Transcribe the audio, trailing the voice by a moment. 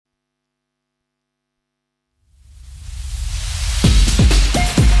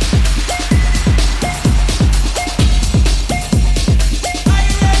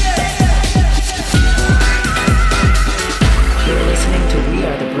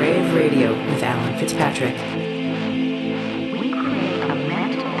Fitzpatrick. We create a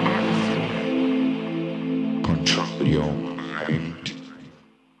mental atmosphere. Control your mind.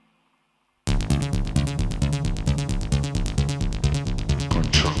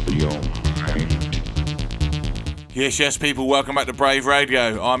 Control your mind. Yes, people, welcome back to Brave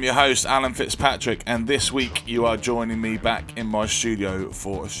Radio. I'm your host, Alan Fitzpatrick, and this week you are joining me back in my studio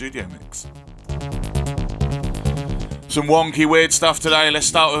for a studio mix. Some wonky, weird stuff today. Let's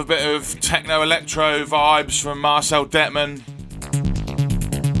start with a bit of techno-electro vibes from Marcel Detman.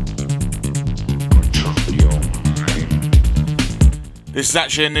 This is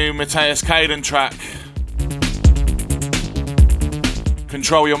actually a new Matthias Kaden track.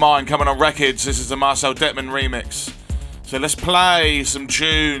 Control Your Mind, coming on Records. This is the Marcel Detman remix. So let's play some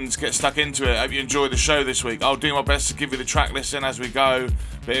tunes, get stuck into it. Hope you enjoy the show this week. I'll do my best to give you the track listing as we go,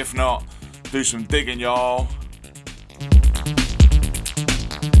 but if not, do some digging, y'all.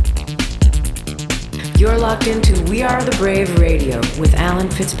 You're locked into We Are the Brave Radio with Alan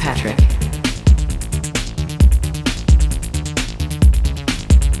Fitzpatrick.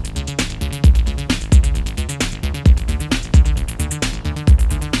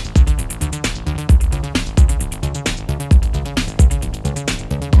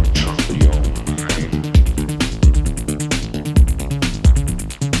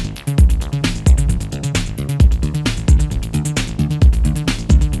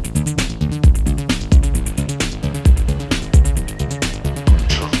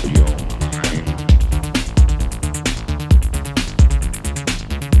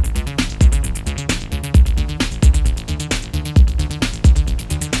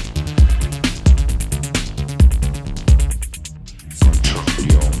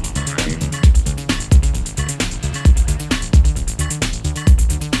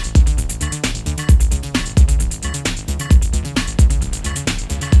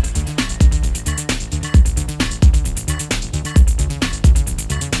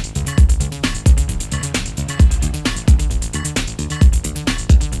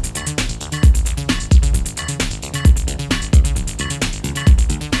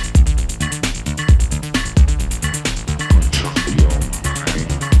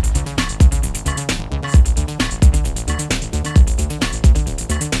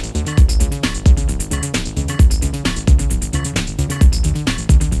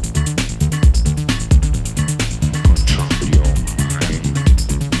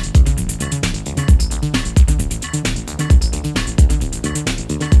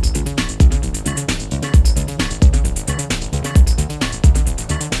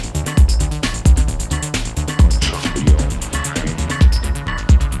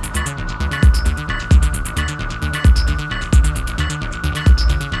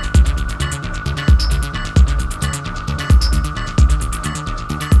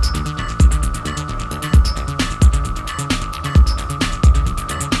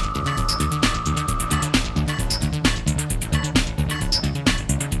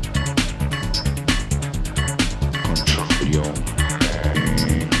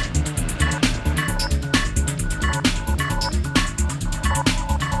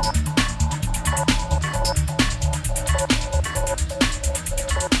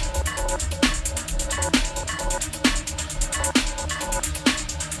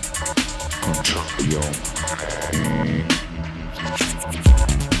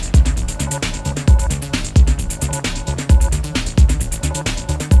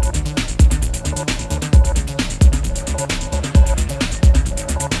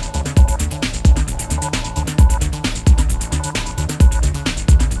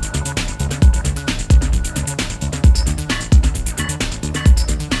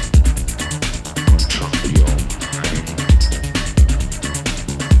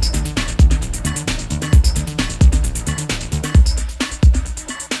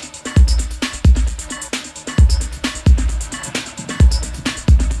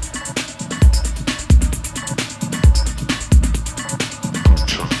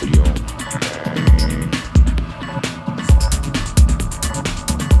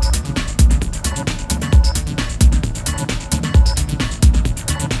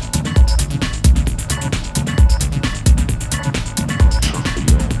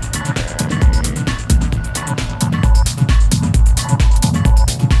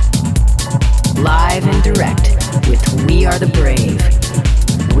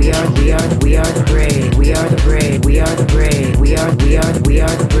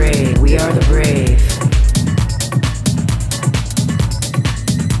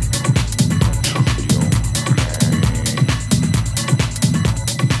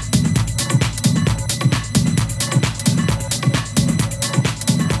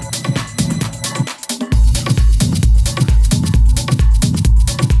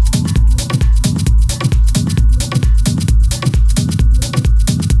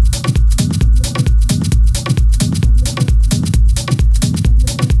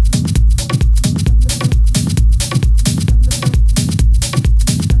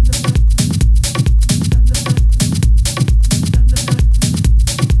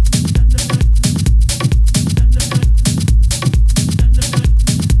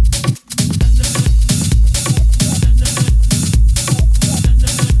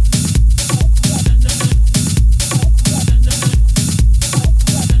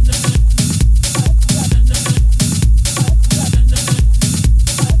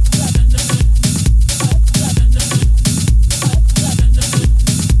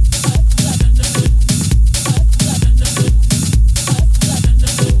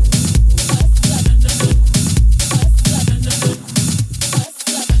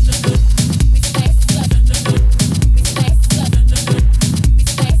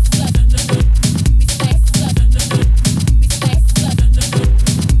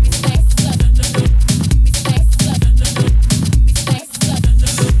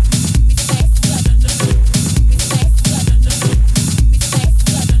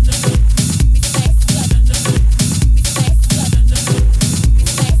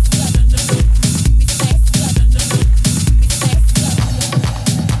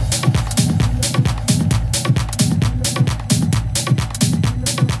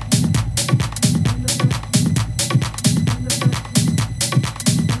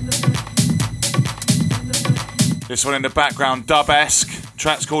 this one in the background, dub-esque.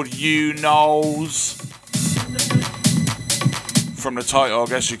 Track's called You Knowles. From the title, I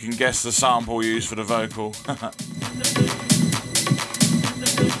guess you can guess the sample used for the vocal.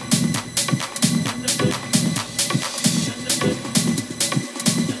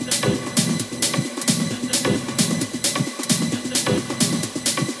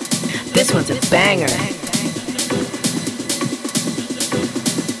 This one's a banger.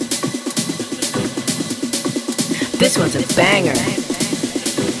 This one's a banger.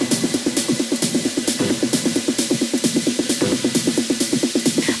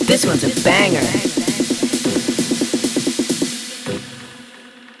 This one's a banger.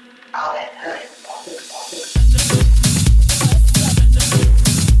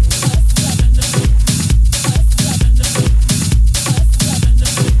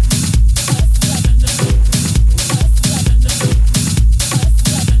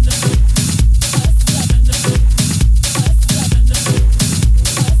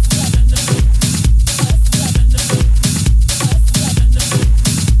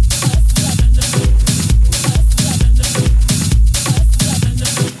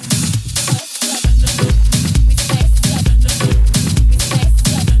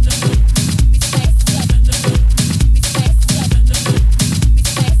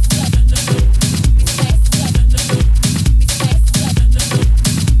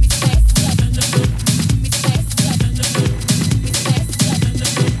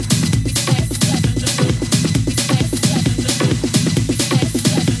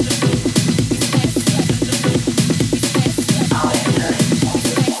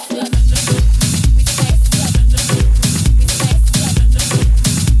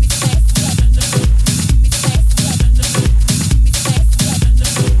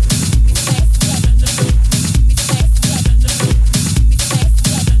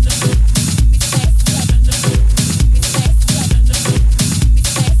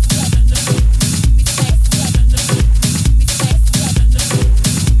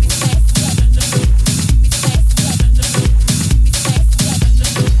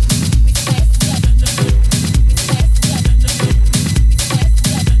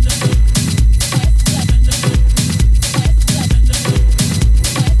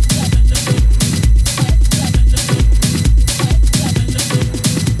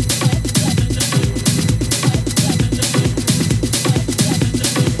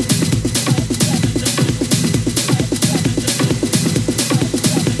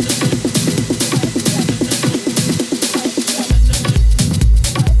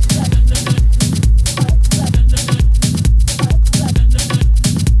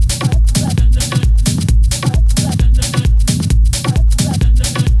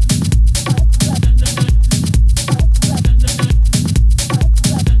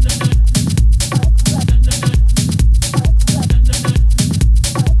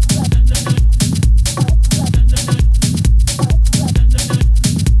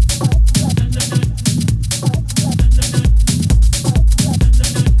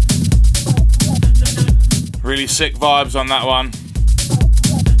 Sick vibes on that one.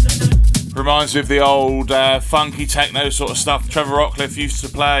 Reminds me of the old funky techno sort of stuff Trevor Rockcliffe used to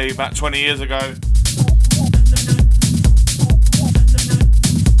play about 20 years ago.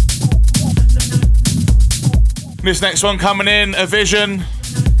 This next one coming in, A Vision.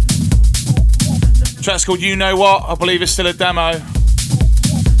 Track's called You Know What. I believe it's still a demo.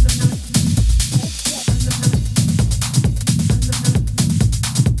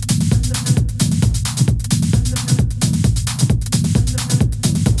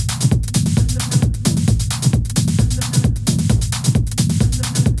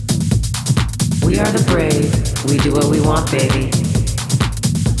 We are the brave. We do what we want, baby.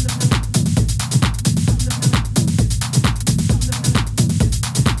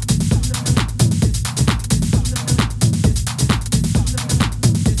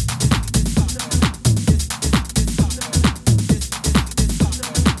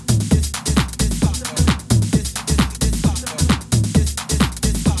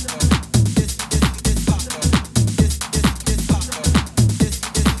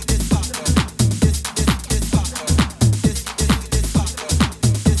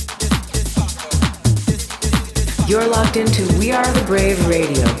 You're locked into We Are the Brave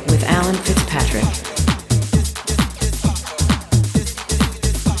Radio with Alan Fitzpatrick.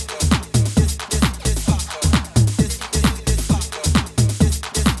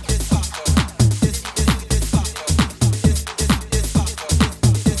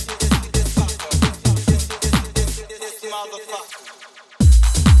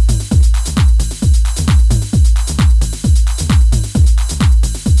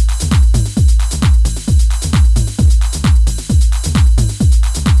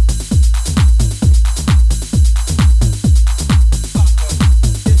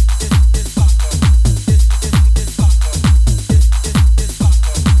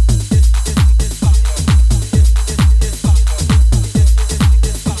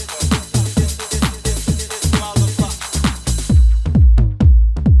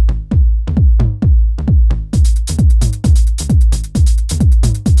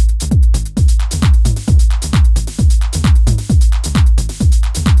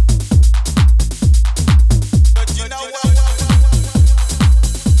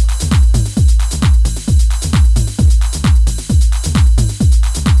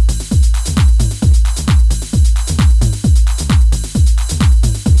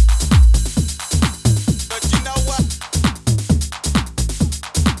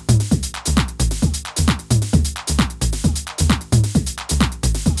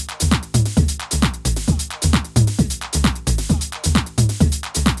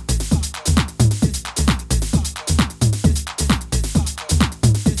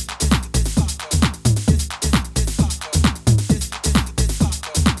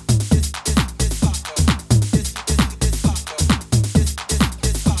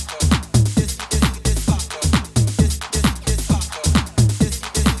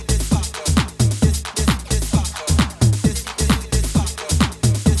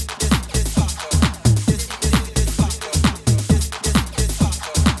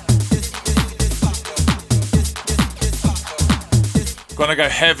 Gonna go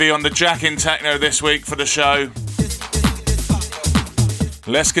heavy on the Jack-in techno this week for the show.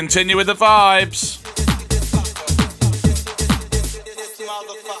 Let's continue with the vibes.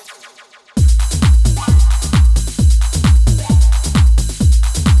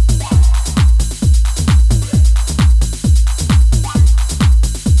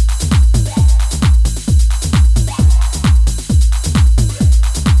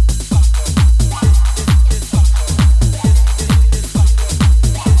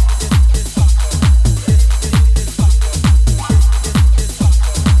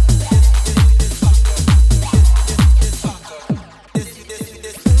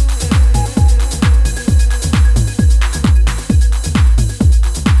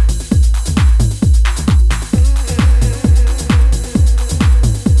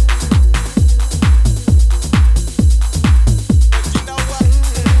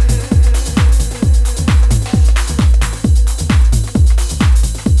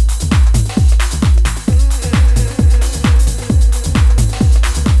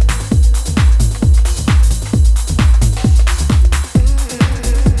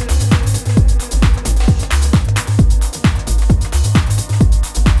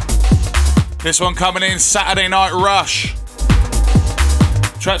 This one coming in, Saturday Night Rush.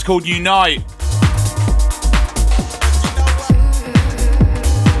 Track's called Unite.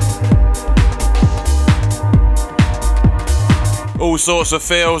 All sorts of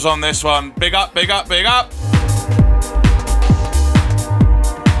feels on this one. Big up, big up, big up.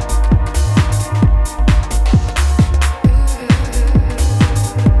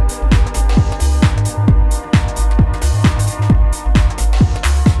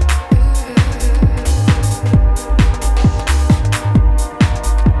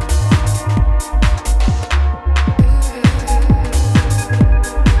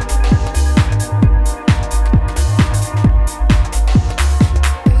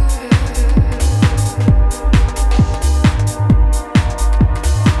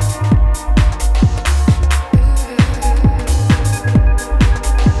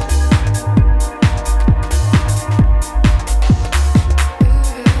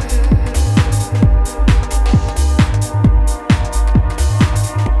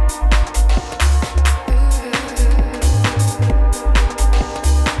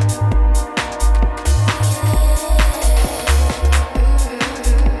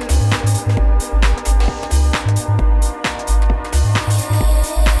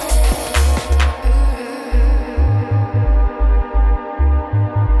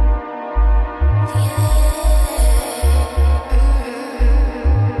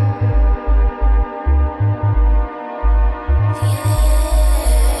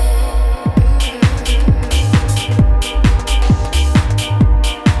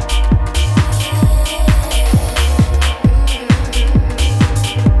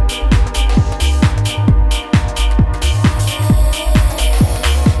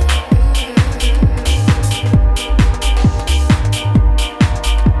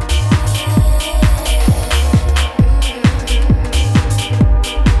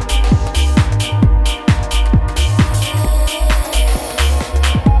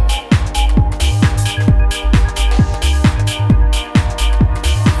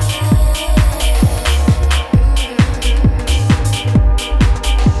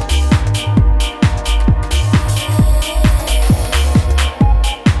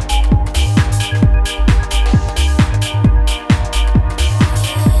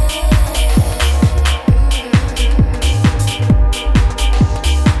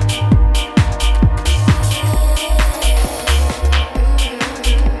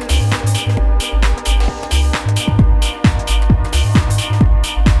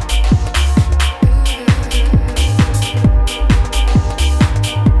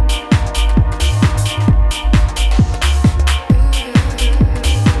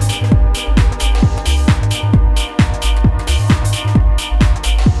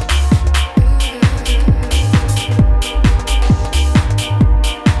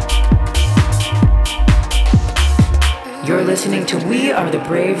 Listening to We Are the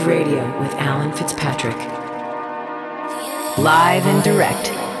Brave Radio with Alan Fitzpatrick. Live and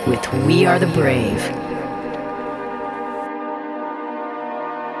direct with We Are the Brave.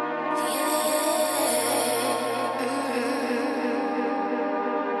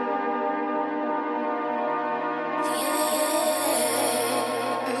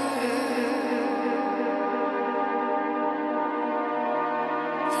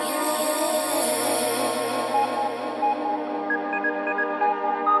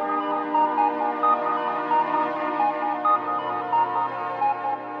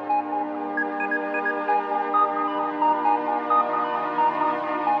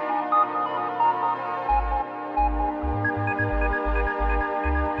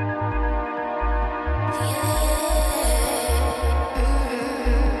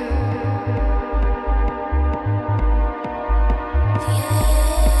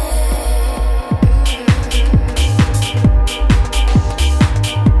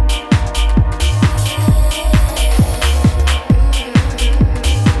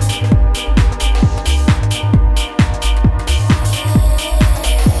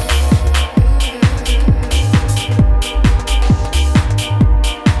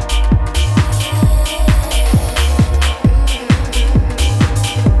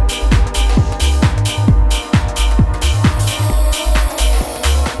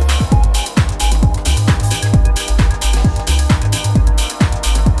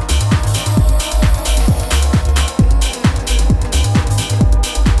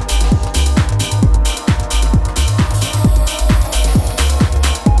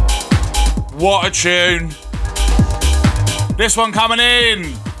 What a tune. This one coming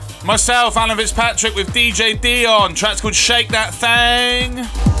in. Myself, Alan Fitzpatrick, with DJ Dion. Track's called Shake That Thing.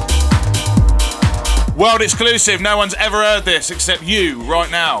 World exclusive. No one's ever heard this except you right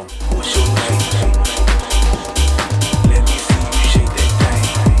now.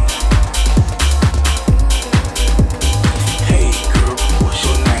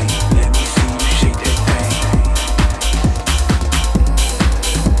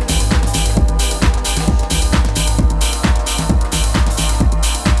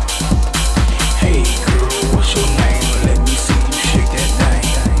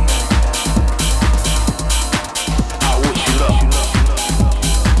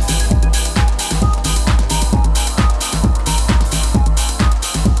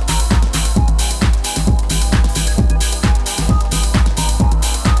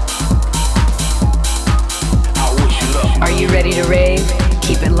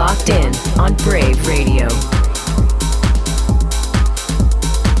 Locked in on Brave Radio.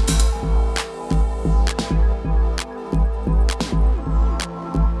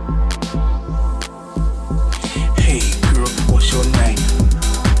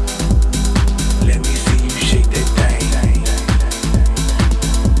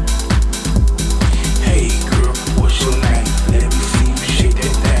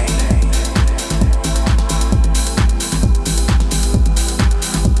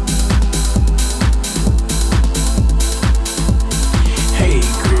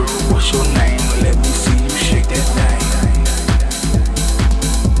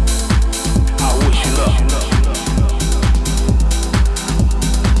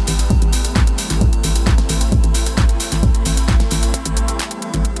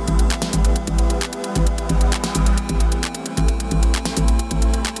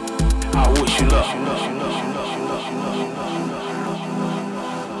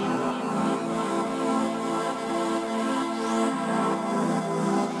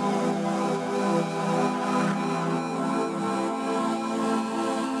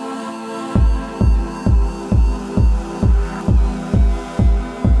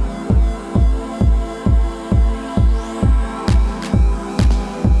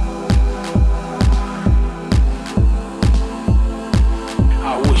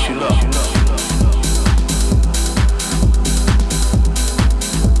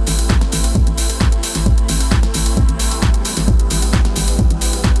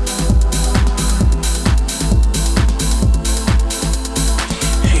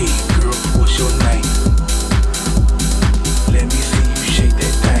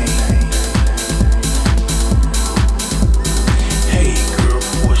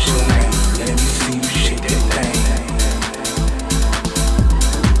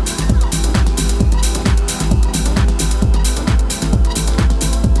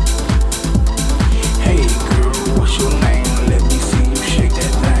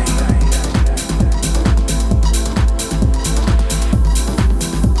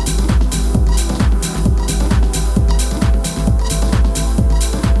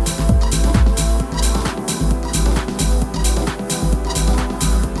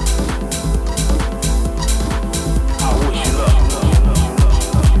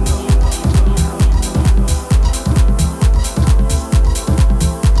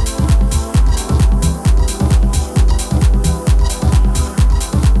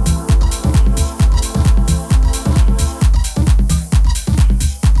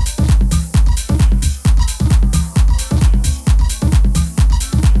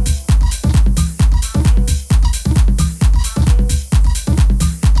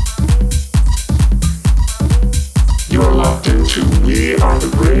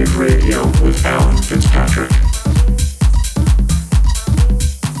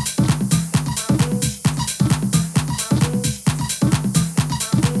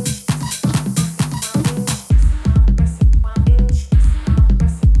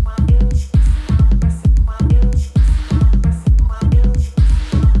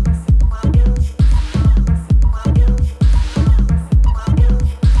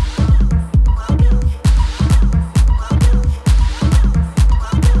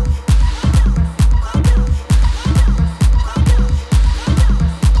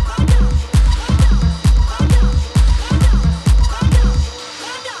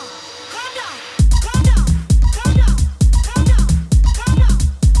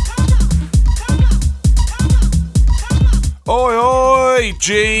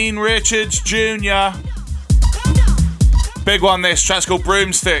 Gene Richards Jr. Big one this, track's called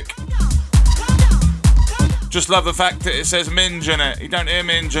Broomstick. Just love the fact that it says Minge in it. You don't hear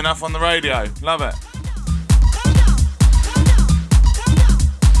Minge enough on the radio. Love it.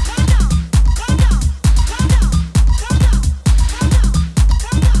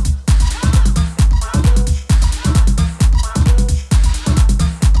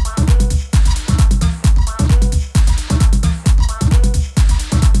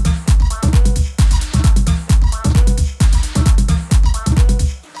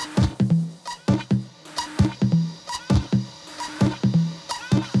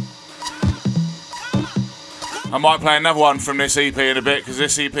 I might play another one from this EP in a bit because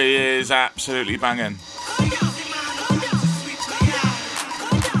this EP is absolutely banging.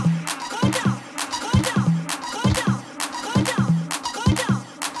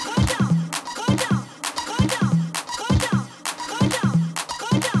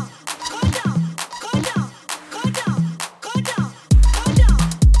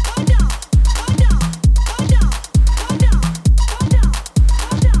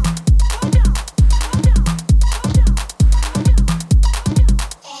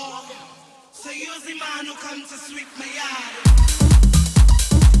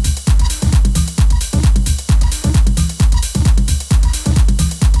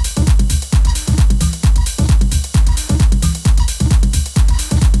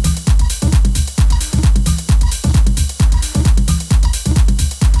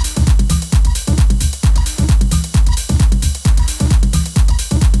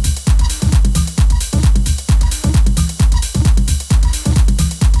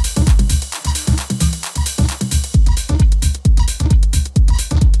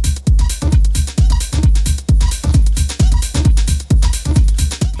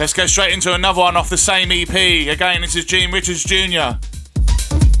 Let's go straight into another one off the same EP. Again, this is Gene Richards Jr.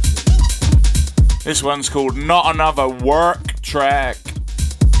 This one's called Not Another Work Track.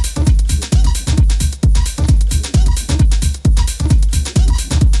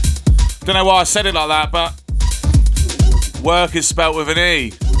 Don't know why I said it like that, but work is spelt with an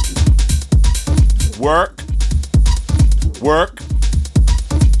E. Work. Work.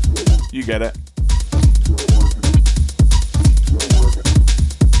 You get it.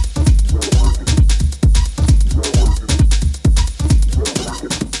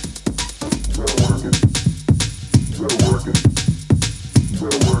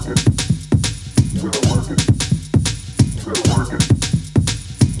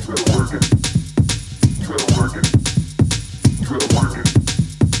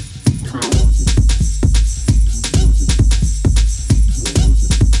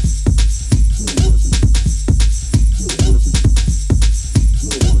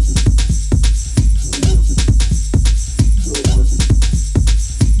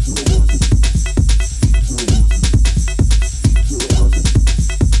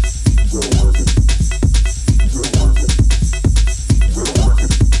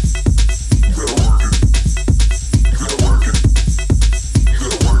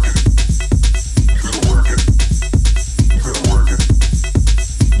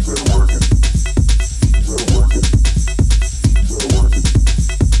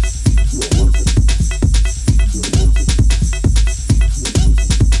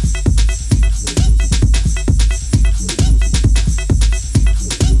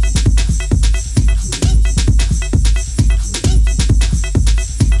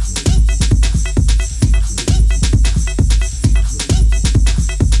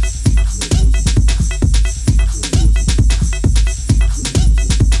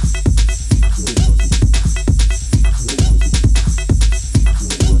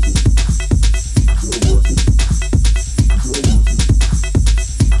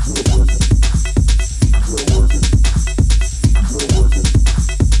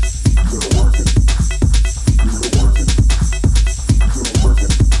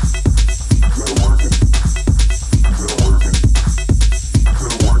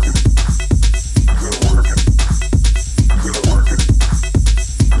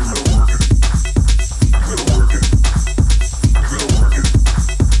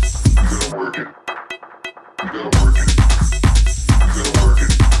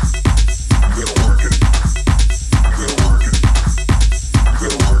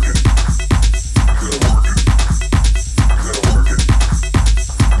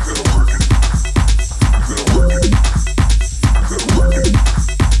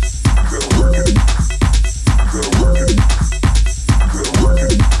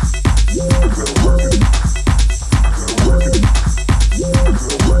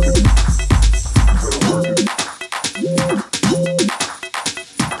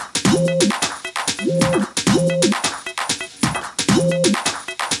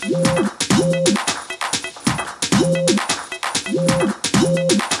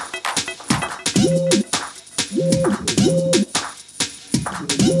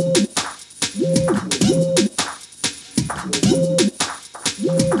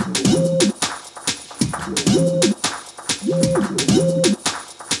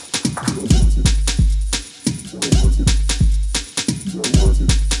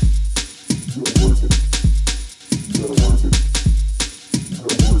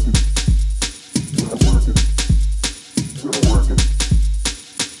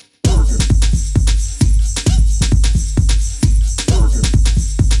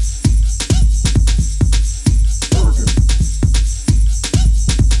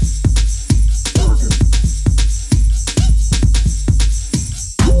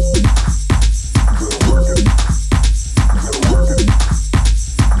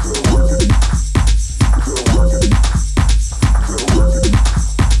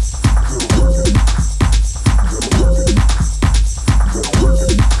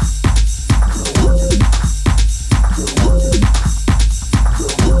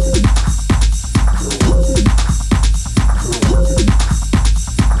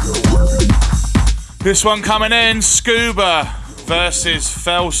 This one coming in, Scuba versus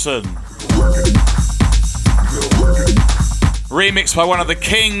Felsen. Remixed by one of the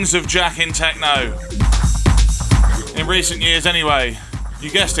kings of jacking techno. In recent years anyway. You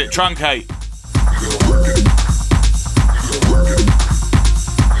guessed it, Truncate.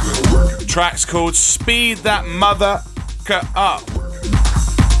 Track's called Speed That Mother Up.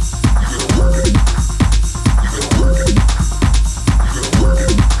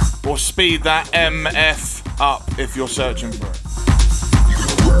 Or Speed That MF Up if you're searching for it.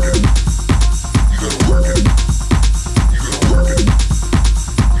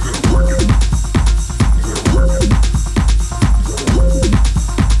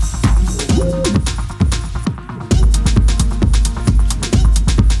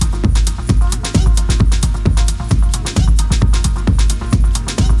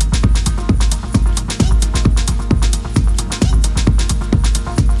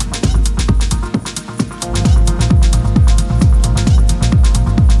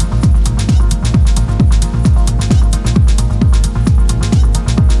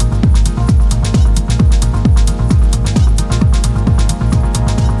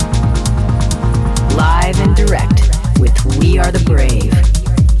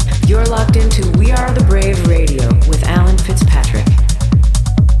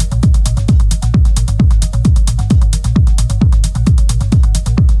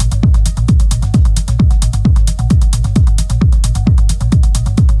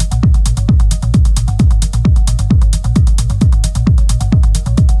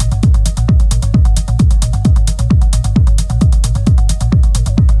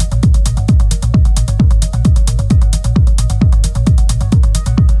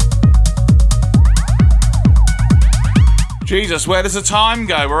 Jesus, where does the time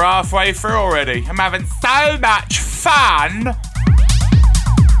go? We're halfway through already. I'm having so much fun.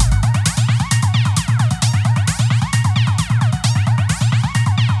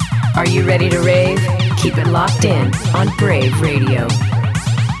 Are you ready to rave? Keep it locked in on Brave Radio.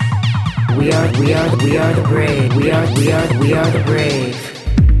 We are the brave. We are the brave.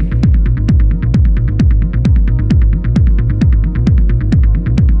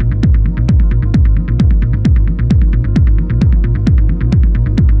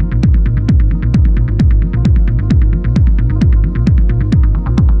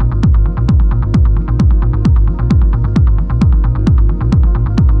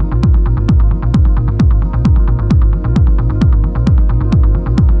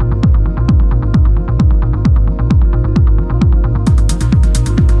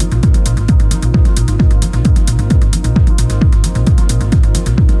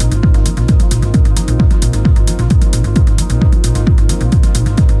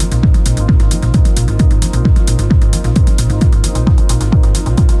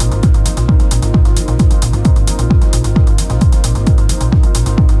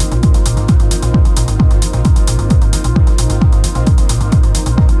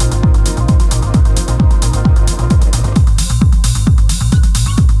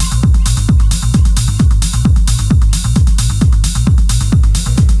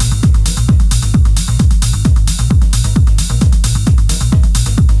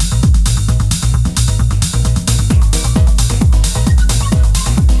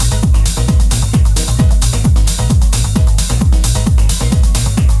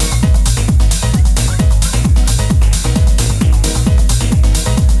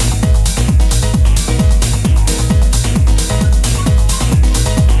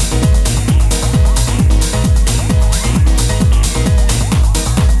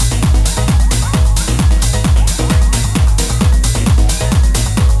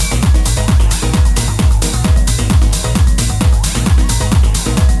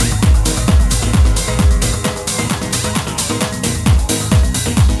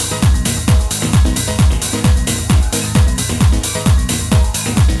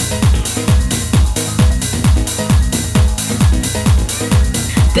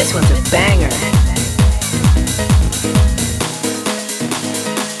 This one's a banger.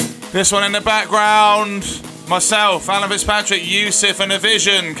 This one in the background, myself, Alan Fitzpatrick, Yusuf and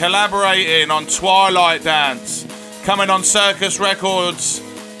Avision collaborating on Twilight Dance, coming on Circus Records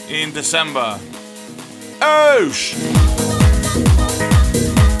in December. Oosh!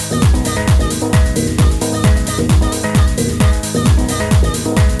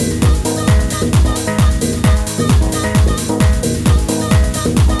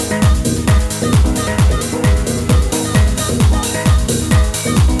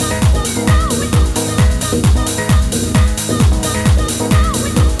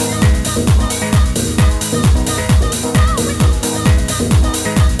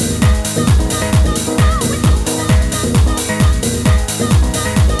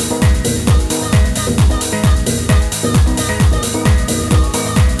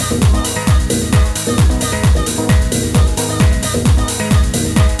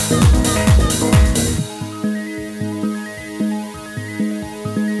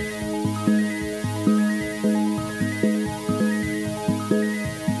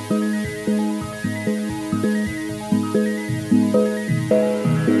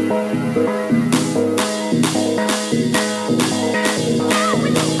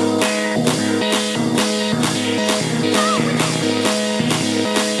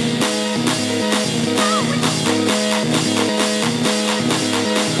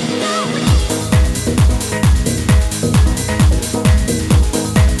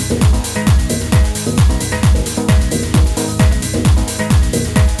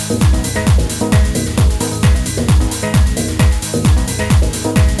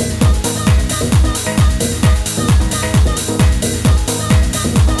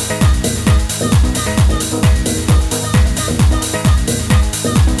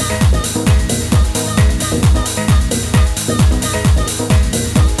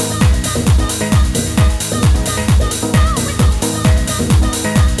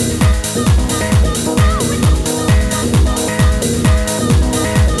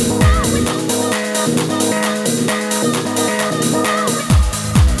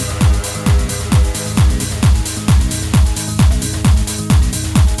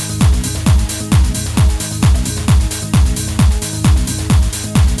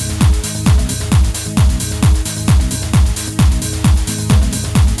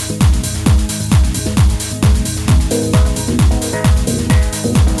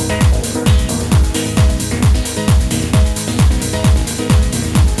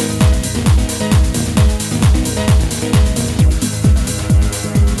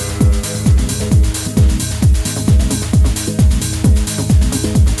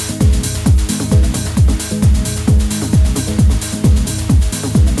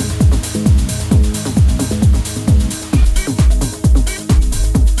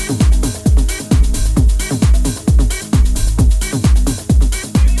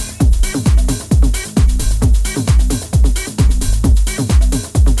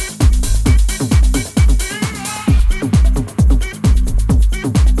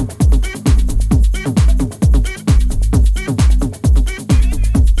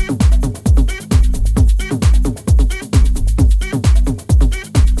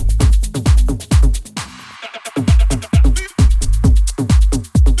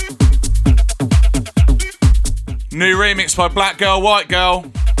 by Black Girl, White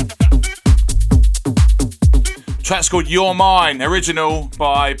Girl. Track's called You're Mine, original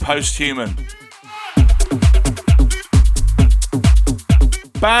by Posthuman.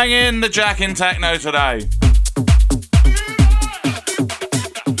 Banging the jack in techno today.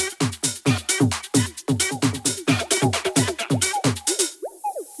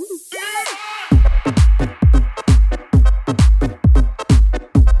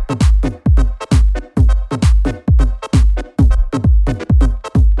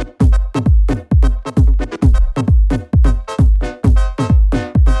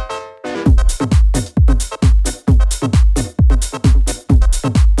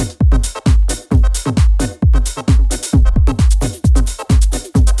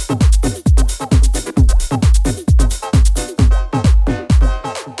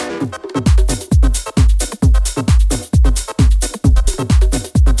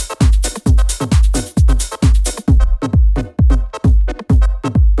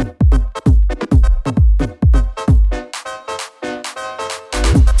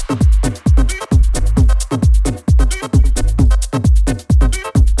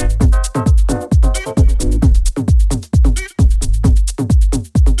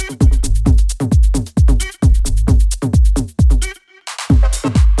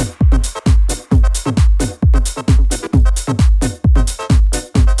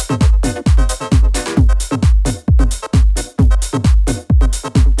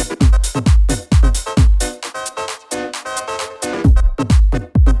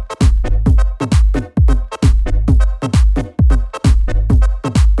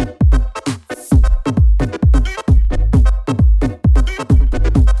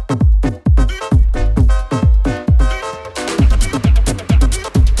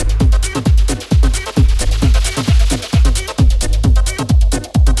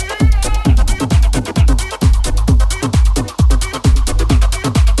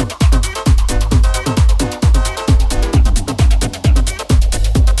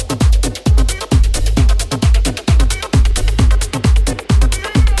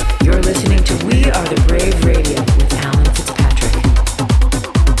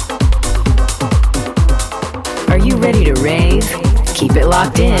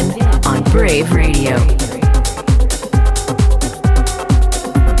 locked in on Brave Radio.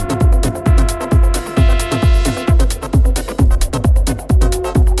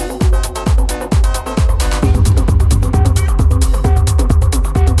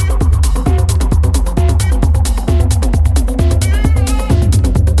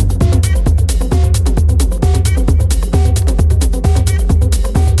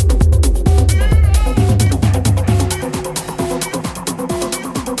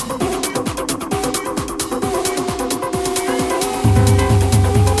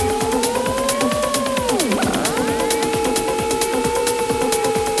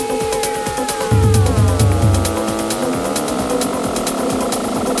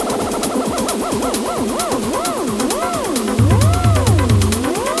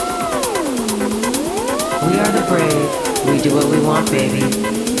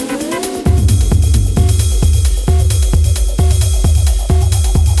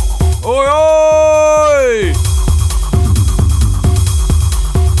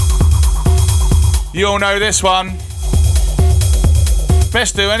 You all know this one.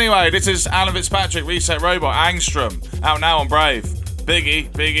 Best do anyway. This is Alan Fitzpatrick, Reset Robot, Angstrom, out now on Brave. Biggie,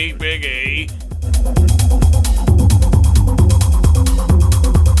 biggie, biggie.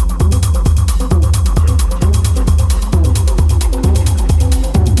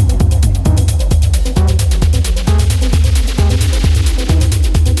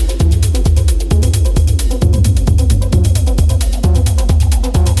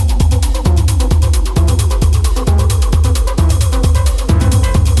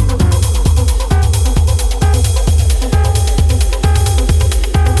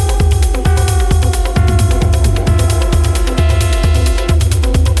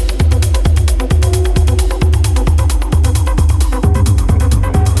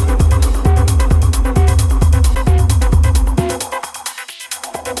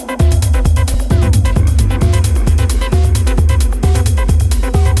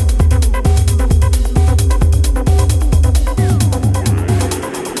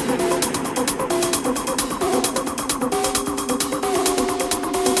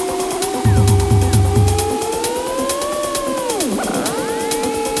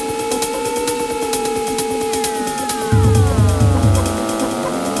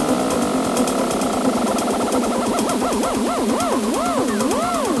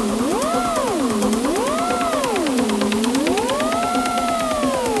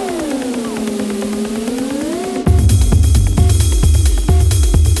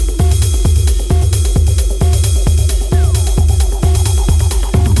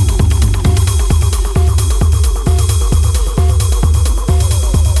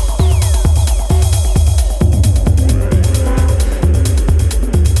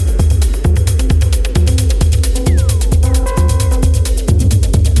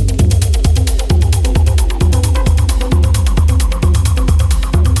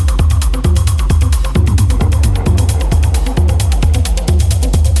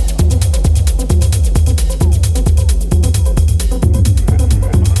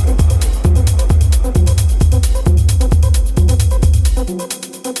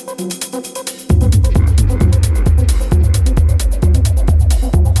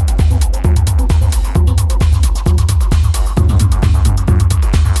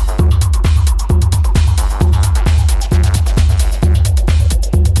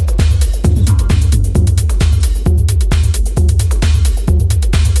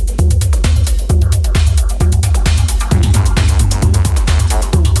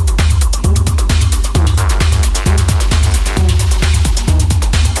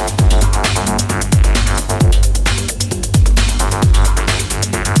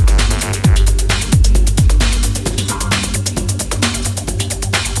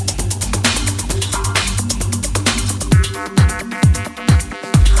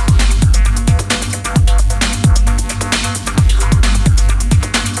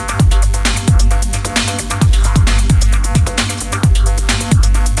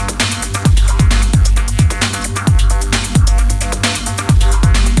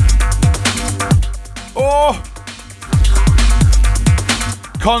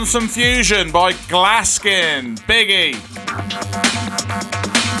 Consum Fusion by Glaskin. Biggie.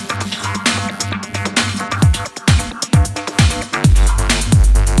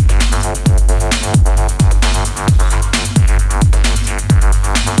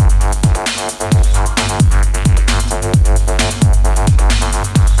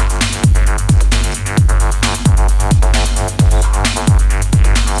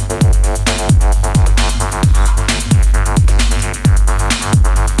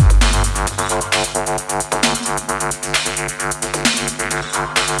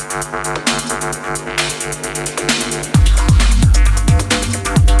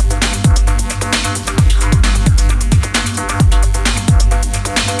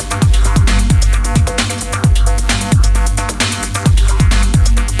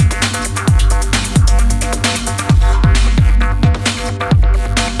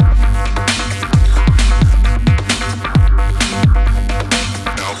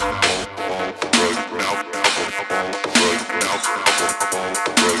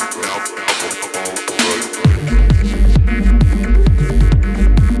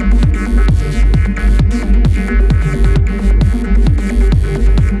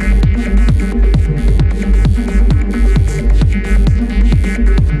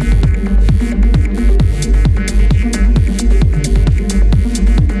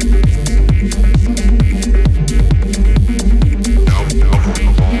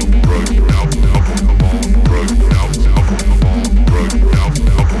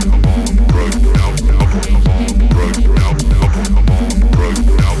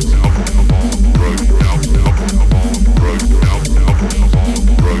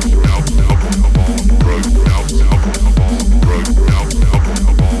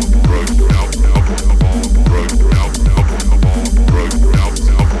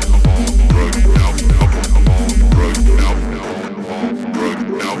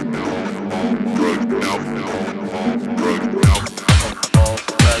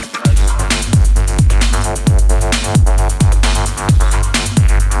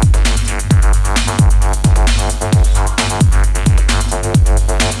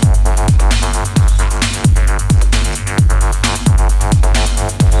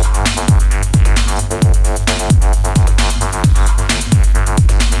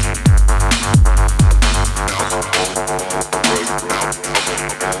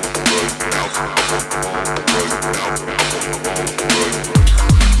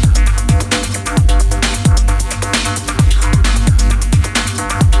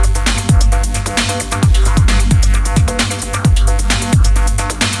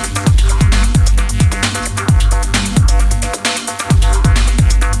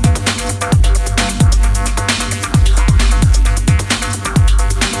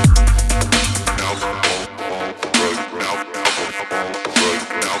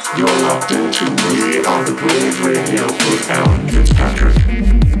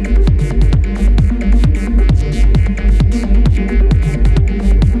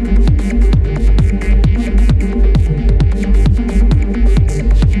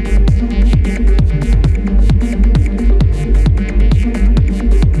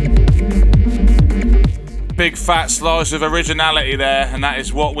 Big fat slice of originality there, and that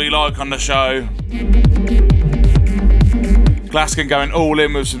is what we like on the show. Glaskin going all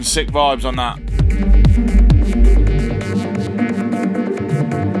in with some sick vibes on that.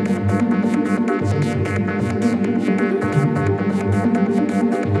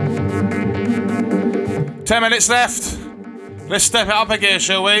 Ten minutes left. Let's step it up a gear,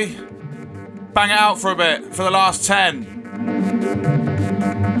 shall we? Bang it out for a bit, for the last 10.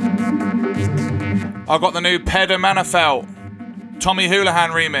 I've got the new Peder Manafelt, Tommy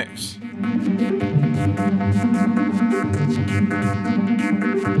Houlihan remix.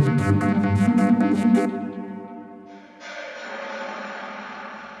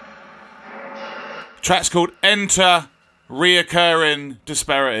 Track's called Enter Reoccurring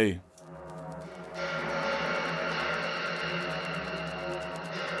Disparity.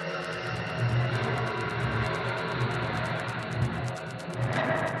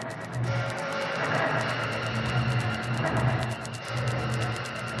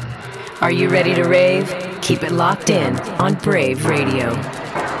 Are you ready to rave? Keep it locked in on Brave Radio.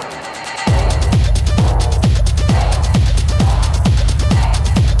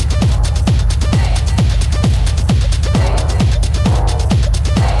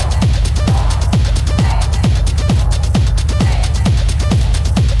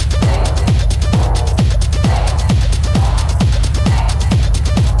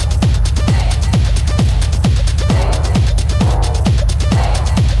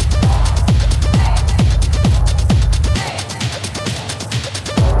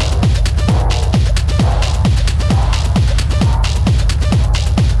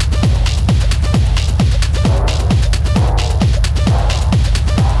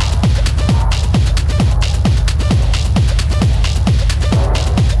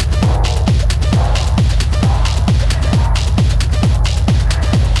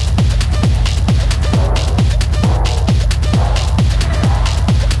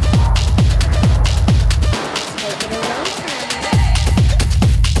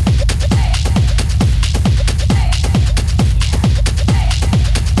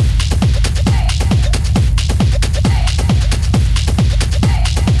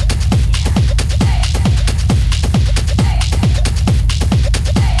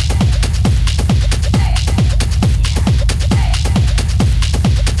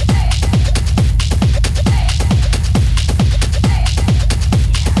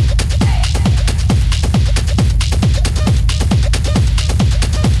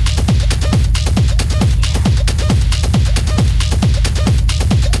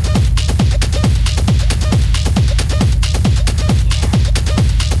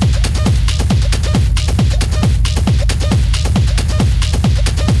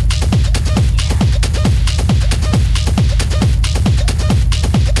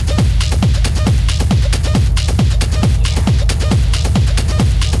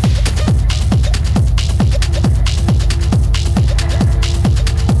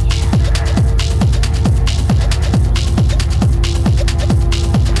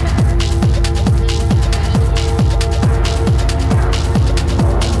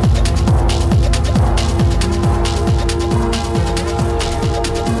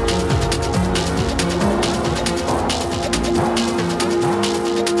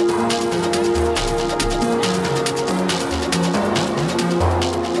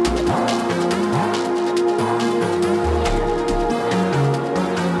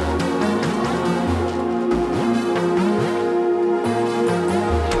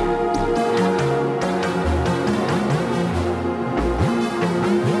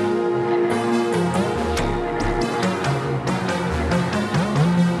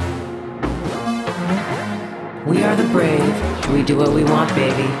 We do what we want,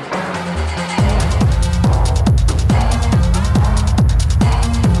 baby.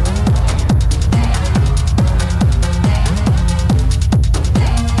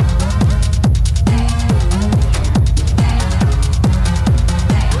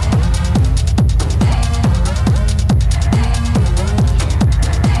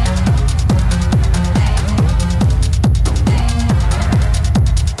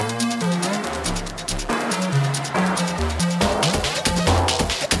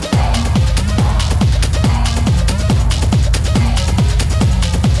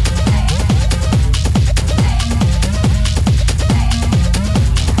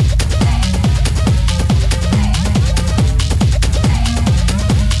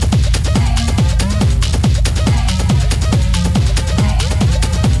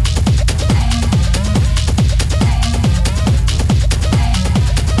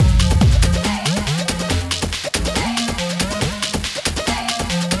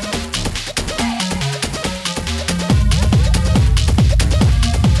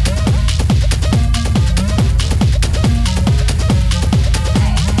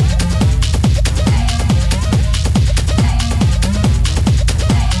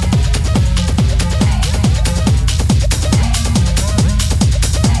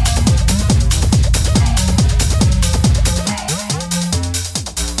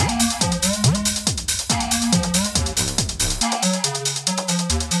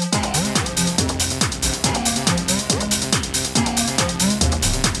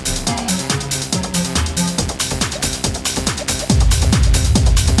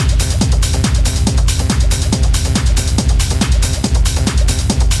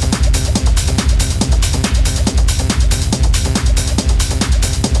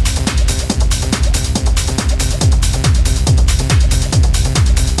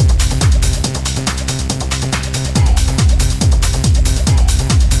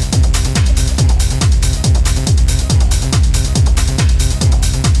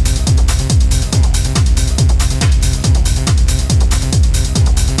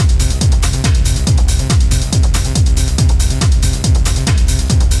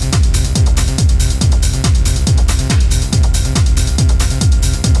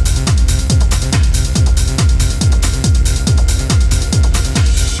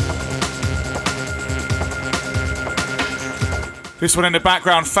 This one in the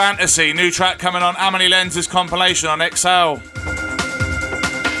background, Fantasy, new track coming on Amelie Lenz's compilation on XL.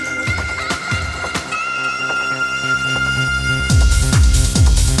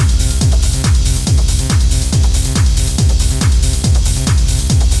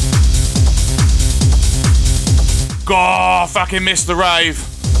 God, fucking missed the rave.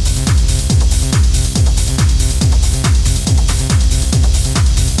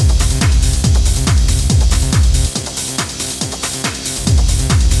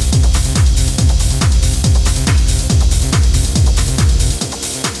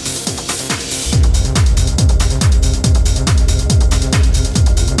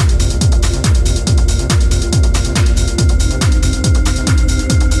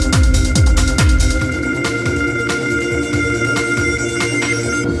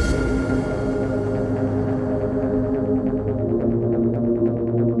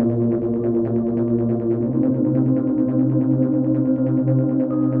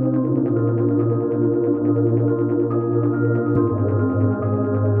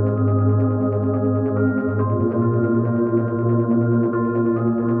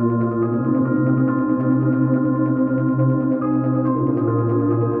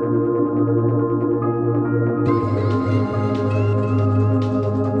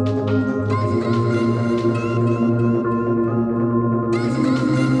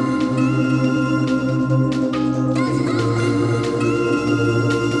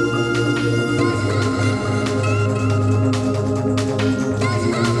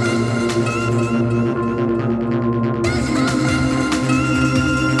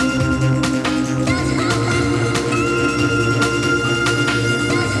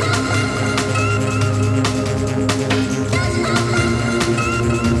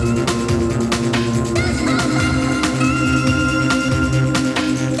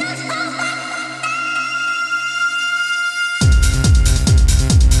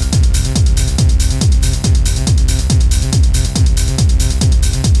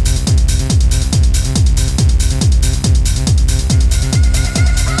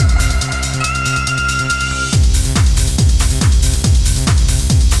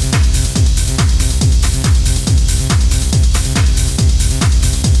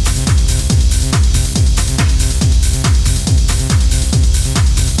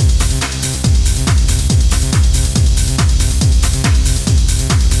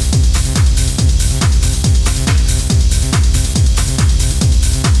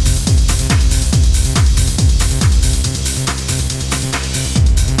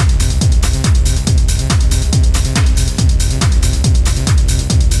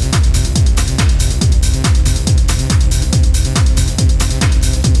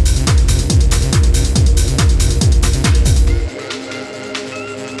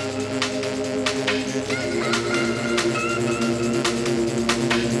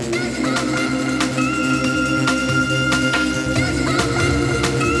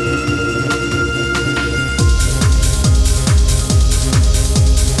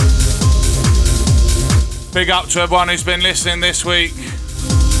 Big up to everyone who's been listening this week.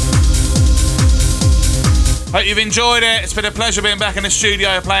 Hope you've enjoyed it. It's been a pleasure being back in the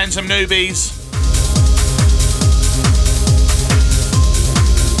studio playing some newbies.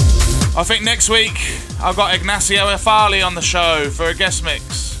 I think next week I've got Ignacio Efali on the show for a guest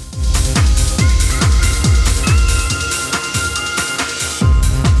mix.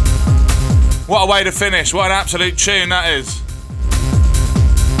 What a way to finish. What an absolute tune that is.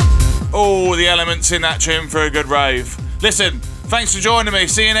 All the elements in that tune for a good rave. Listen, thanks for joining me.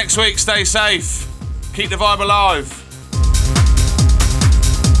 See you next week. Stay safe. Keep the vibe alive.